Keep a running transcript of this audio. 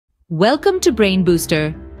Welcome to Brain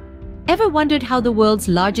Booster. Ever wondered how the world's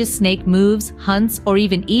largest snake moves, hunts, or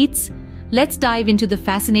even eats? Let's dive into the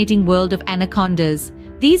fascinating world of anacondas.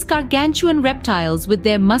 These gargantuan reptiles, with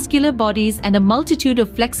their muscular bodies and a multitude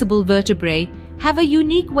of flexible vertebrae, have a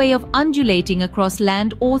unique way of undulating across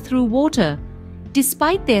land or through water.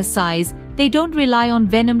 Despite their size, they don't rely on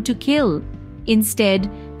venom to kill. Instead,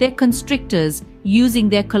 they're constrictors, using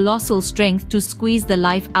their colossal strength to squeeze the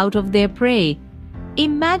life out of their prey.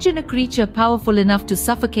 Imagine a creature powerful enough to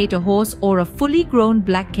suffocate a horse or a fully grown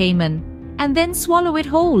black caiman, and then swallow it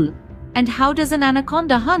whole. And how does an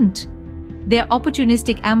anaconda hunt? They're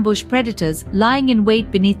opportunistic ambush predators lying in wait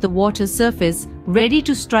beneath the water's surface, ready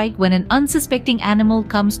to strike when an unsuspecting animal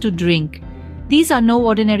comes to drink. These are no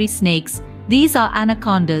ordinary snakes. These are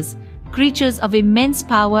anacondas, creatures of immense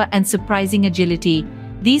power and surprising agility.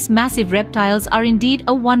 These massive reptiles are indeed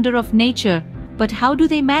a wonder of nature. But how do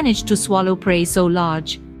they manage to swallow prey so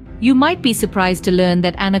large? You might be surprised to learn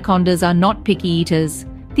that anacondas are not picky eaters.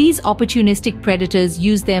 These opportunistic predators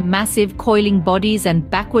use their massive coiling bodies and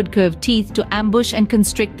backward curved teeth to ambush and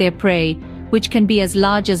constrict their prey, which can be as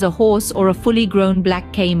large as a horse or a fully grown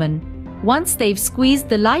black caiman. Once they've squeezed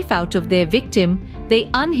the life out of their victim, they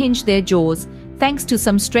unhinge their jaws, thanks to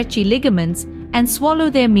some stretchy ligaments, and swallow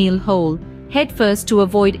their meal whole, headfirst to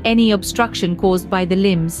avoid any obstruction caused by the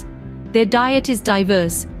limbs. Their diet is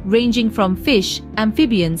diverse, ranging from fish,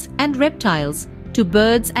 amphibians, and reptiles, to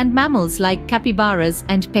birds and mammals like capybaras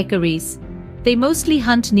and peccaries. They mostly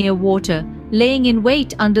hunt near water, laying in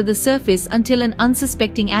wait under the surface until an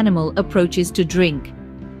unsuspecting animal approaches to drink.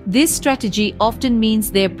 This strategy often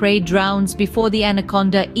means their prey drowns before the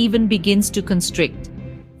anaconda even begins to constrict.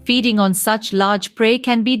 Feeding on such large prey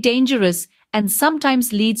can be dangerous and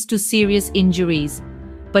sometimes leads to serious injuries.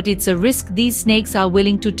 But it's a risk these snakes are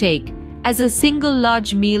willing to take, as a single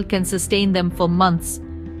large meal can sustain them for months.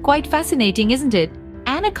 Quite fascinating, isn't it?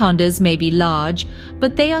 Anacondas may be large,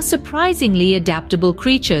 but they are surprisingly adaptable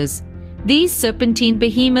creatures. These serpentine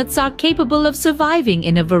behemoths are capable of surviving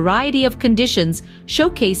in a variety of conditions,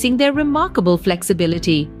 showcasing their remarkable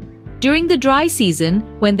flexibility. During the dry season,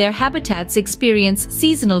 when their habitats experience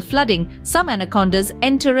seasonal flooding, some anacondas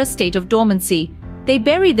enter a state of dormancy. They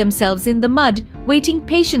bury themselves in the mud, waiting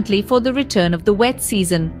patiently for the return of the wet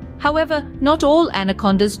season. However, not all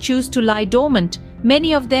anacondas choose to lie dormant.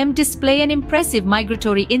 Many of them display an impressive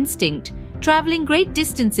migratory instinct, traveling great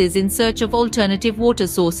distances in search of alternative water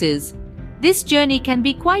sources. This journey can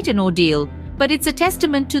be quite an ordeal, but it's a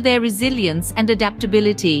testament to their resilience and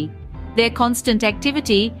adaptability. Their constant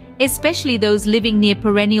activity, especially those living near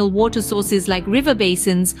perennial water sources like river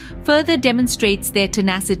basins, further demonstrates their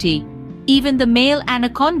tenacity. Even the male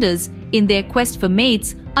anacondas, in their quest for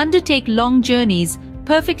mates, undertake long journeys,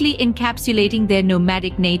 perfectly encapsulating their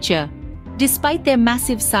nomadic nature. Despite their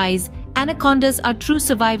massive size, anacondas are true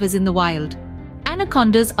survivors in the wild.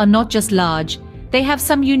 Anacondas are not just large, they have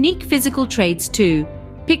some unique physical traits too.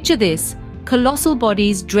 Picture this: colossal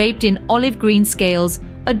bodies draped in olive green scales,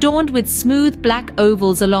 adorned with smooth black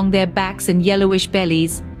ovals along their backs and yellowish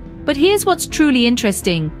bellies. But here's what's truly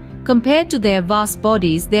interesting. Compared to their vast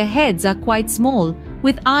bodies, their heads are quite small,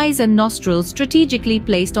 with eyes and nostrils strategically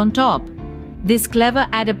placed on top. This clever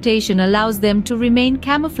adaptation allows them to remain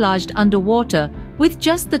camouflaged underwater, with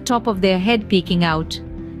just the top of their head peeking out.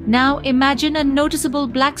 Now imagine a noticeable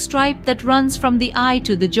black stripe that runs from the eye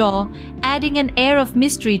to the jaw, adding an air of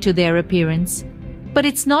mystery to their appearance. But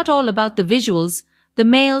it's not all about the visuals. The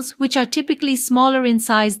males, which are typically smaller in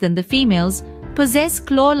size than the females, possess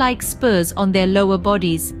claw-like spurs on their lower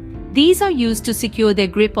bodies. These are used to secure their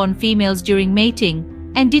grip on females during mating.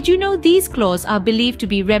 And did you know these claws are believed to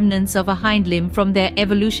be remnants of a hind limb from their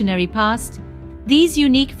evolutionary past? These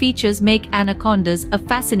unique features make anacondas a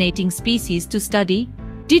fascinating species to study.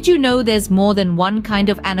 Did you know there's more than one kind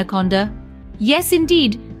of anaconda? Yes,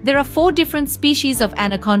 indeed. There are 4 different species of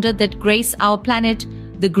anaconda that grace our planet: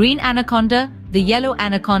 the green anaconda, the yellow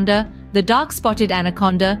anaconda, the dark-spotted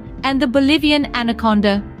anaconda, and the Bolivian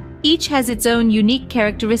anaconda. Each has its own unique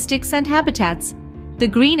characteristics and habitats. The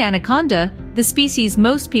green anaconda, the species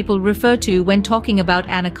most people refer to when talking about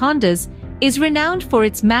anacondas, is renowned for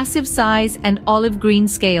its massive size and olive green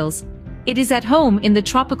scales. It is at home in the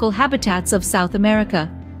tropical habitats of South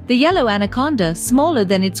America. The yellow anaconda, smaller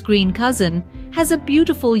than its green cousin, has a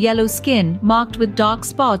beautiful yellow skin marked with dark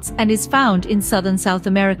spots and is found in southern South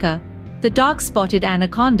America. The dark-spotted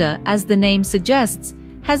anaconda, as the name suggests,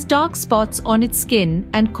 has dark spots on its skin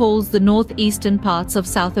and calls the northeastern parts of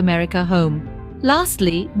South America home.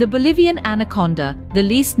 Lastly, the Bolivian anaconda, the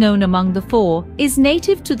least known among the 4, is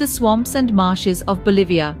native to the swamps and marshes of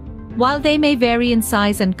Bolivia. While they may vary in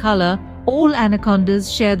size and color, All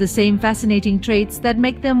anacondas share the same fascinating traits that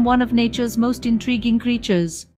make them one of nature's most intriguing creatures.